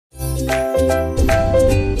Hi,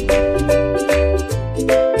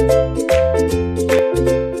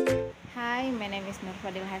 my name is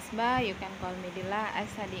Nufadillah Hasba. You can call me Dila. I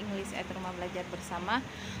study English at Rumah Belajar Bersama.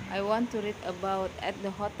 I want to read about at the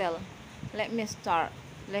hotel. Let me start.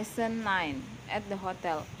 Lesson 9. At the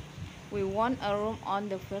hotel. We want a room on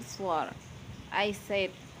the first floor. I said.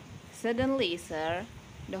 Suddenly, sir,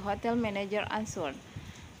 the hotel manager answered.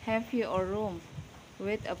 Have you a room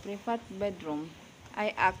with a private bedroom?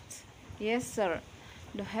 I asked. Yes, sir.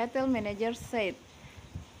 The hotel manager said.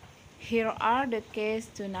 Here are the keys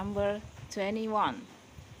to number 21.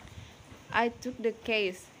 I took the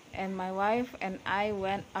keys and my wife and I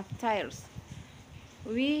went upstairs.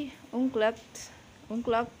 We unlocked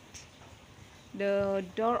the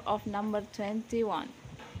door of number 21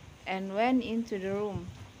 and went into the room.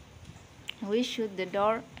 We shut the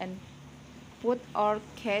door and put our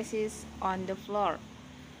keys on the floor.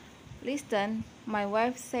 Listen, my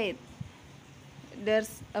wife said.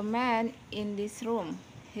 There's a man in this room.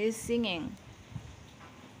 He's singing.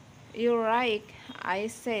 You're right, I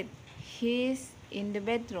said. He's in the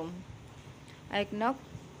bedroom. I knocked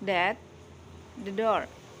at the door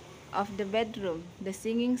of the bedroom. The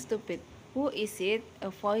singing stopped. Who is it?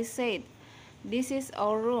 A voice said. This is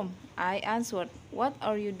our room, I answered. What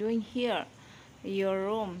are you doing here? Your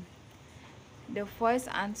room. The voice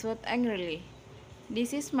answered angrily.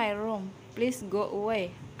 This is my room. Please go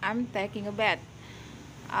away. I'm taking a bath.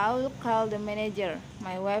 I'll call the manager,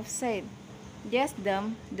 my wife said. Just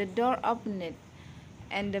then, the door opened,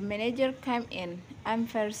 and the manager came in. I'm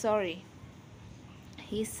very sorry,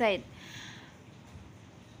 he said.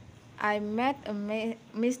 I made a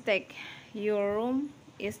mistake. Your room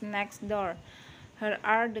is next door. Here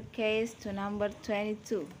are the keys to number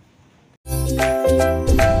 22.